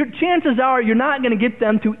 your chances are you're not going to get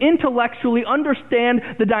them to intellectually understand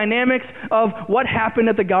the dynamics of what happened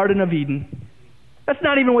at the Garden of Eden. That's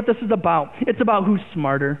not even what this is about. It's about who's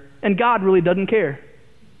smarter. And God really doesn't care.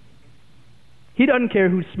 He doesn't care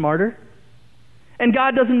who's smarter. And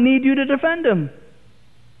God doesn't need you to defend Him.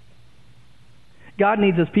 God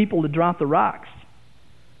needs His people to drop the rocks.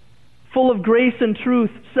 Full of grace and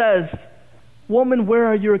truth says, woman, where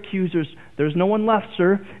are your accusers? There's no one left,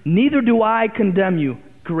 sir. Neither do I condemn you.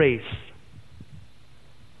 Grace.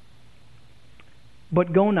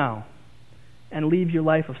 but go now and leave your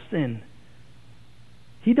life of sin.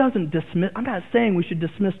 He doesn't dismiss. I'm not saying we should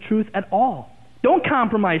dismiss truth at all. Don't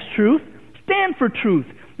compromise truth. Stand for truth.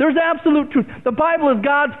 There's absolute truth. The Bible is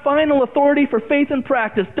God's final authority for faith and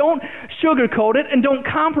practice. Don't sugarcoat it and don't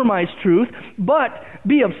compromise truth, but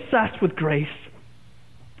be obsessed with grace.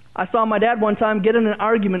 I saw my dad one time get in an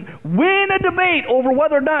argument, win a debate over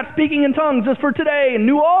whether or not speaking in tongues is for today, and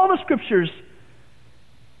knew all the scriptures.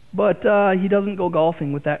 But he doesn't go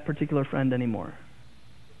golfing with that particular friend anymore.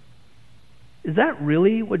 Is that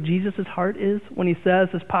really what Jesus' heart is when he says,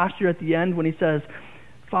 his posture at the end, when he says,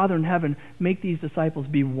 Father in heaven, make these disciples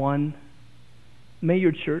be one. May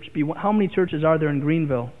your church be one. How many churches are there in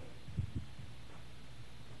Greenville?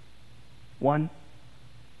 One.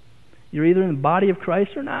 You're either in the body of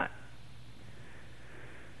Christ or not.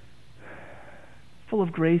 Full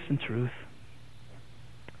of grace and truth.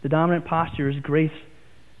 The dominant posture is grace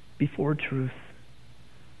before truth.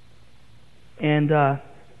 And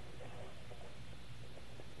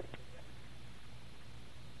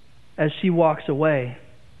as she walks away,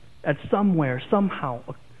 that somewhere, somehow,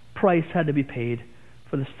 a price had to be paid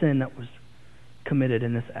for the sin that was committed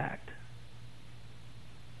in this act.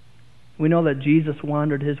 We know that Jesus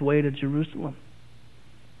wandered his way to Jerusalem,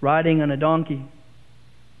 riding on a donkey.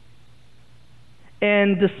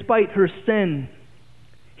 And despite her sin,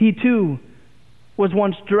 he too was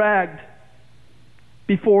once dragged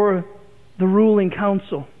before the ruling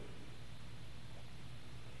council.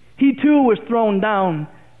 He too was thrown down,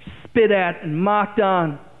 spit at, and mocked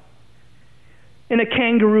on. In a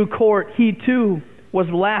kangaroo court, he too was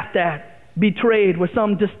laughed at, betrayed with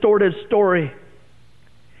some distorted story.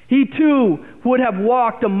 He too would have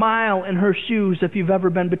walked a mile in her shoes if you've ever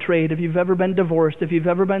been betrayed, if you've ever been divorced, if you've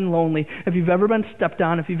ever been lonely, if you've ever been stepped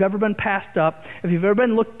on, if you've ever been passed up, if you've ever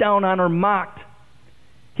been looked down on or mocked.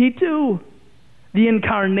 He too, the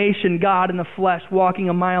incarnation, God in the flesh, walking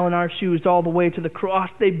a mile in our shoes all the way to the cross.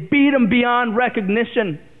 They beat him beyond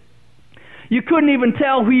recognition. You couldn't even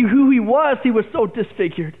tell who he was. He was so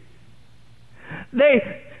disfigured. They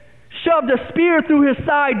shoved a spear through his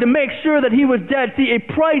side to make sure that he was dead. See, a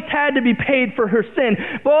price had to be paid for her sin.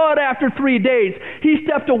 But after 3 days, he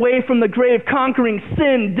stepped away from the grave, conquering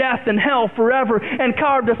sin, death, and hell forever, and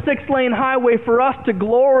carved a 6-lane highway for us to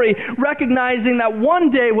glory, recognizing that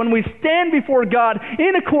one day when we stand before God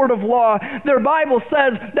in a court of law, their Bible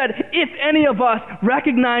says that if any of us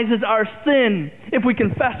recognizes our sin, if we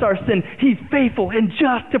confess our sin, he's faithful and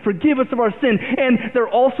just to forgive us of our sin. And there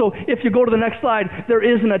also, if you go to the next slide, there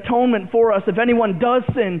is an atonement for us. If anyone does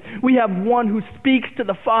sin, we have one who speaks to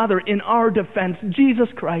the Father in our defense. Jesus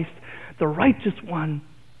Christ, the righteous one,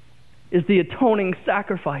 is the atoning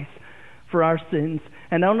sacrifice for our sins.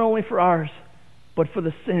 And not only for ours, but for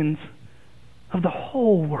the sins of the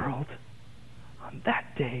whole world on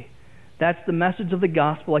that day. That's the message of the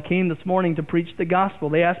gospel. I came this morning to preach the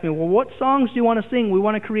gospel. They asked me, well, what songs do you want to sing? We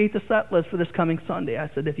want to create the set list for this coming Sunday.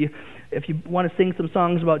 I said, if you want to sing some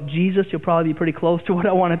songs about Jesus, you'll probably be pretty close to what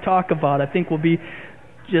I want to talk about. I think we'll be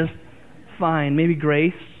just fine. Maybe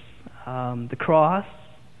grace, the cross,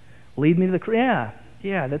 lead me to the cross.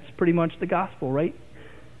 Yeah, that's pretty much the gospel right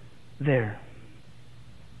there.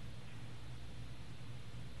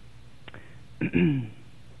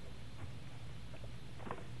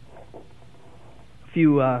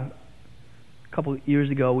 A couple years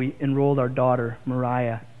ago, we enrolled our daughter,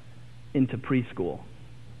 Mariah, into preschool.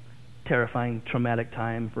 Terrifying, traumatic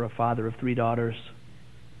time for a father of 3 daughters.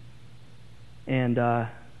 And,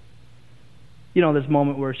 this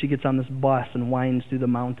moment where she gets on this bus and winds through the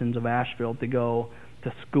mountains of Asheville to go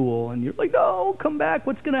to school, and you're like, no, come back,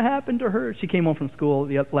 what's going to happen to her? She came home from school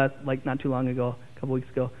not too long ago, a couple weeks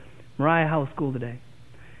ago. Mariah, how was school today?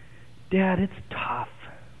 Dad, it's tough.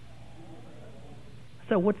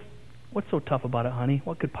 I said, what's so tough about it, honey?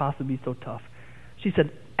 What could possibly be so tough? She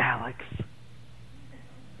said, Alex.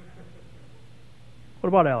 What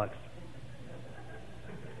about Alex?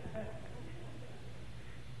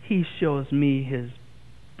 He shows me his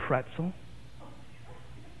pretzel.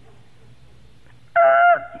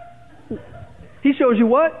 He shows you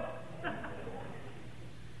what?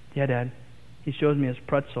 Yeah, Dad. He shows me his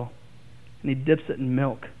pretzel. And he dips it in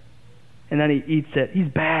milk. And then he eats it.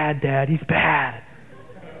 He's bad, Dad. He's bad.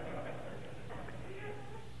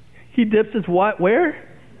 He dips his what? Where?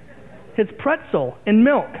 His pretzel in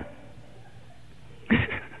milk.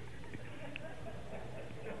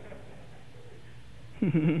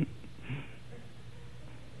 You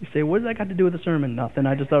say, what does that got to do with the sermon? Nothing.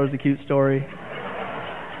 I just thought it was a cute story.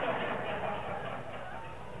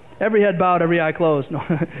 Every head bowed, every eye closed. No.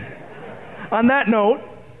 On that note,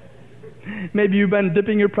 maybe you've been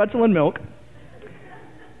dipping your pretzel in milk.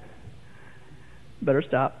 Better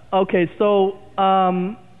stop. Okay, so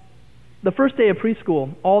the first day of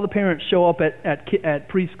preschool, all the parents show up at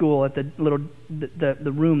preschool at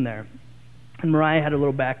the room there. And Mariah had a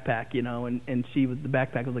little backpack, and the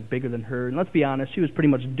backpack was like bigger than her. And let's be honest, she was pretty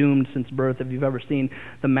much doomed since birth. If you've ever seen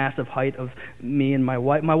the massive height of me and my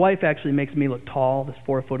wife actually makes me look tall. This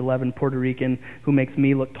 4'11" Puerto Rican who makes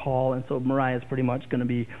me look tall, and so Mariah's pretty much going to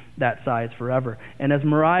be that size forever. And as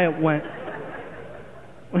Mariah went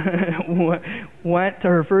to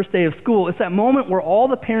her first day of school, it's that moment where all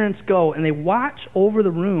the parents go and they watch over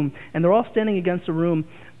the room, and they're all standing against the room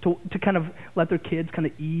to kind of let their kids kind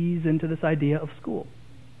of ease into this idea of school.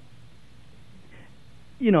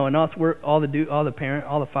 And us, all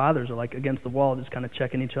the fathers are like against the wall, just kind of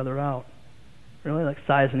checking each other out, really like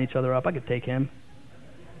sizing each other up. I could take him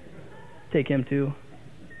too.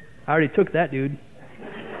 I already took that dude.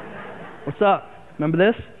 What's up? Remember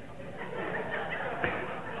this?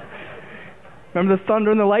 Remember the thunder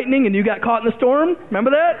and the lightning, and you got caught in the storm? Remember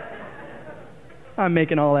that? I'm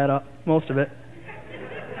making all that up, most of it.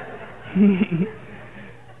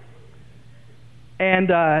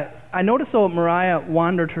 And I noticed though Mariah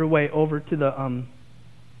wandered her way over to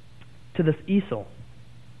this easel,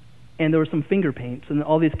 and there were some finger paints, and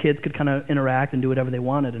all these kids could kind of interact and do whatever they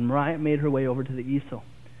wanted. And Mariah made her way over to the easel,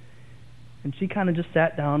 and she kind of just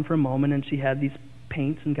sat down for a moment, and she had these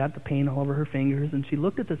paints and got the paint all over her fingers, and she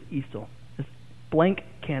looked at this easel, this blank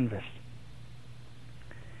canvas,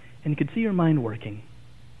 and you could see her mind working.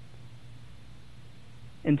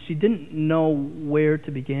 And she didn't know where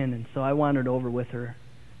to begin, and so I wandered over with her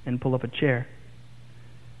and pulled up a chair.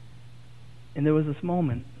 And there was this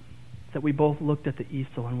moment that we both looked at the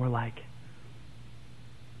easel and were like,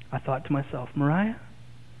 I thought to myself, Mariah,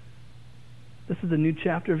 this is a new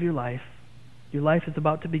chapter of your life. Your life is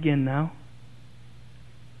about to begin now.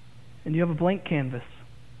 And you have a blank canvas.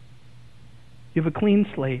 You have a clean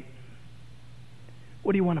slate.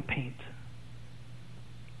 What do you want to paint?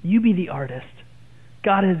 You be the artist.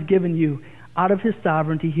 God has given you, out of His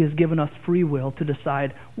sovereignty, He has given us free will to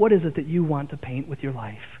decide what is it that you want to paint with your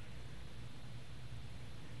life.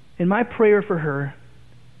 And my prayer for her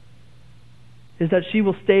is that she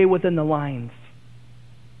will stay within the lines,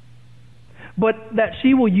 but that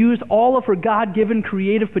she will use all of her God-given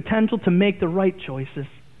creative potential to make the right choices,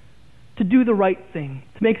 to do the right thing,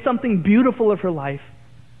 to make something beautiful of her life.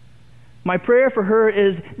 My prayer for her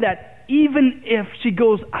is that even if she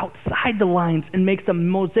goes outside the lines and makes a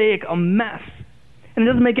mosaic, a mess, and it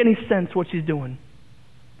doesn't make any sense what she's doing.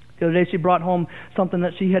 The other day she brought home something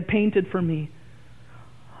that she had painted for me.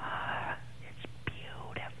 It's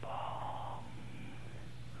beautiful.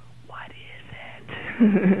 What is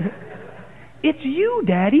it? It's you,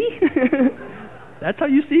 Daddy. That's how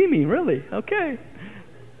you see me, really. Okay.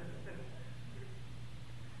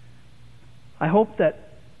 I hope that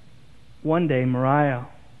one day Mariah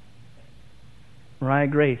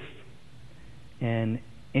Grace and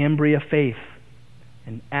Ambria Faith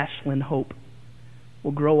and Ashlyn Hope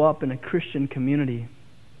will grow up in a Christian community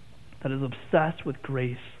that is obsessed with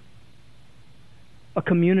grace. A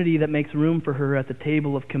community that makes room for her at the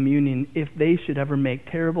table of communion if they should ever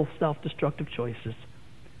make terrible self-destructive choices.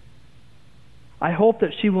 I hope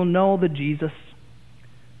that she will know the Jesus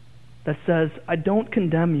that says, I don't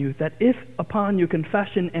condemn you, that if upon your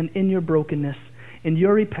confession and in your brokenness, in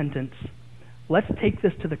your repentance, let's take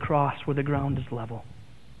this to the cross where the ground is level.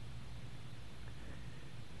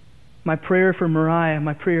 My prayer for Mariah,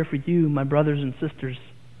 my prayer for you, my brothers and sisters,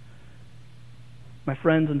 my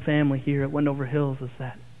friends and family here at Wendover Hills, is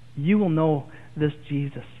that you will know this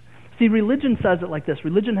Jesus. See, religion says it like this.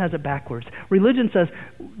 Religion has it backwards. Religion says,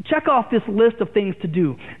 check off this list of things to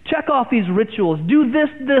do. Check off these rituals. Do this,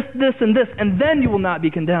 and this, and then you will not be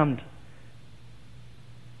condemned.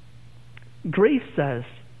 Grace says,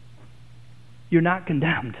 you're not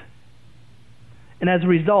condemned. And as a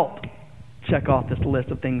result, check off this list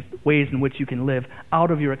of things, ways in which you can live out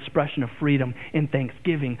of your expression of freedom in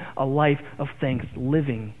thanksgiving, a life of thanks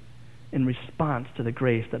living in response to the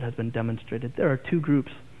grace that has been demonstrated. There are two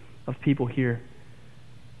groups of people here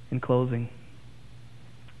in closing.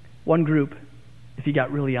 One group, if you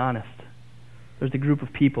got really honest, there's a group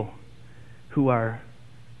of people who are,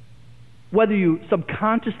 whether you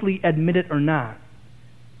subconsciously admit it or not,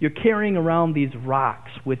 you're carrying around these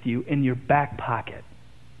rocks with you in your back pocket.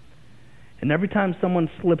 And every time someone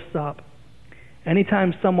slips up,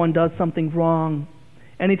 anytime someone does something wrong,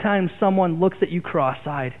 anytime someone looks at you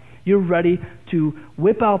cross-eyed, you're ready to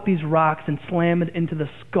whip out these rocks and slam it into the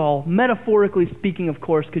skull. Metaphorically speaking, of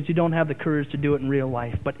course, because you don't have the courage to do it in real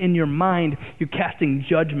life. But in your mind, you're casting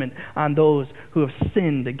judgment on those who have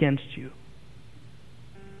sinned against you.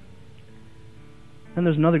 Then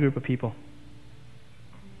there's another group of people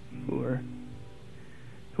who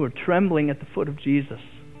are trembling at the foot of Jesus,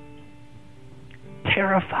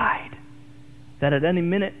 terrified that at any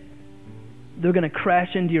minute they're going to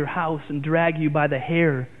crash into your house and drag you by the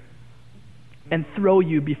hair and throw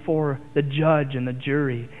you before the judge and the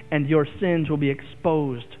jury, and your sins will be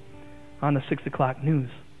exposed on the 6 o'clock news.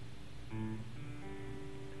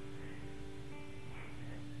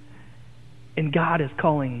 And God is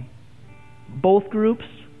calling both groups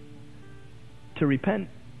to repent.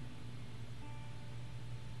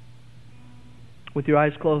 With your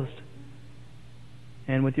eyes closed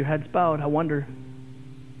and with your heads bowed, I wonder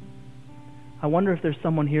if there's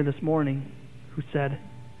someone here this morning who said,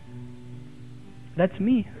 "That's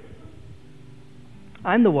me.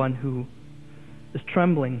 I'm the one who is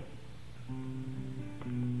trembling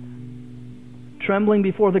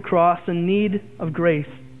before the cross, in need of grace,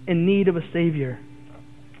 in need of a Savior.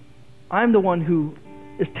 I'm the one who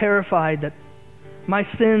is terrified that my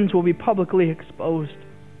sins will be publicly exposed.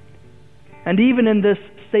 And even in this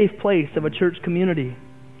safe place of a church community,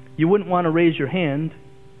 you wouldn't want to raise your hand,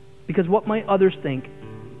 because what might others think?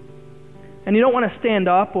 And you don't want to stand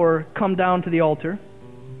up or come down to the altar.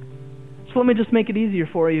 So let me just make it easier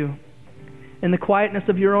for you. In the quietness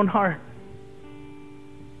of your own heart,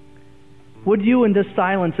 would you in this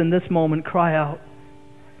silence, in this moment, cry out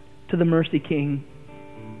to the Mercy King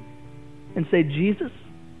and say, "Jesus,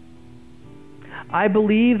 I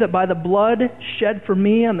believe that by the blood shed for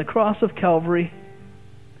me on the cross of Calvary,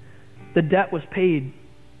 the debt was paid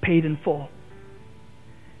in full.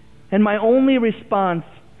 And my only response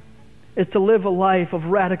is to live a life of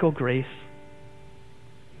radical grace."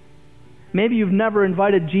 Maybe you've never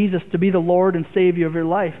invited Jesus to be the Lord and Savior of your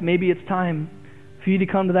life. Maybe it's time for you to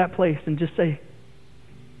come to that place and just say,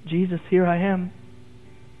 "Jesus, here I am.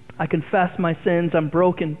 I confess my sins. I'm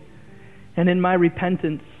broken. And in my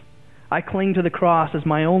repentance, I cling to the cross as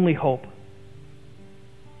my only hope."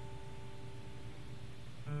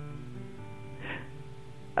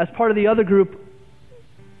 As part of the other group,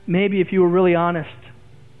 maybe if you were really honest,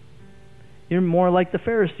 you're more like the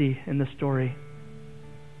Pharisee in this story.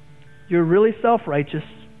 You're really self-righteous.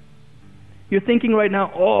 You're thinking right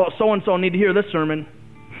now, "Oh, so-and-so need to hear this sermon."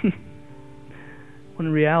 When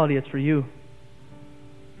in reality, it's for you.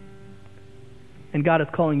 And God is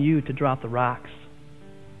calling you to drop the rocks.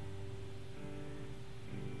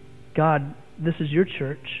 "God, this is your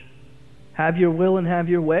church. Have your will and have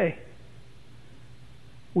your way.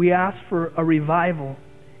 We ask for a revival,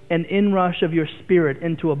 an inrush of your Spirit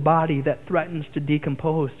into a body that threatens to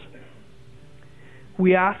decompose.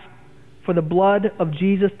 We ask for the blood of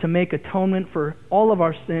Jesus to make atonement for all of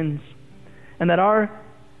our sins, and that our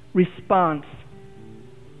response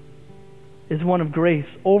is one of grace,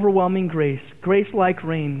 overwhelming grace, grace like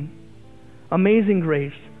rain, amazing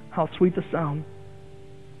grace, how sweet the sound."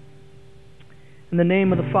 In the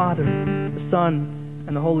name of the Father, the Son,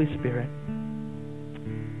 and the Holy Spirit.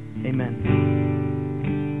 Amen.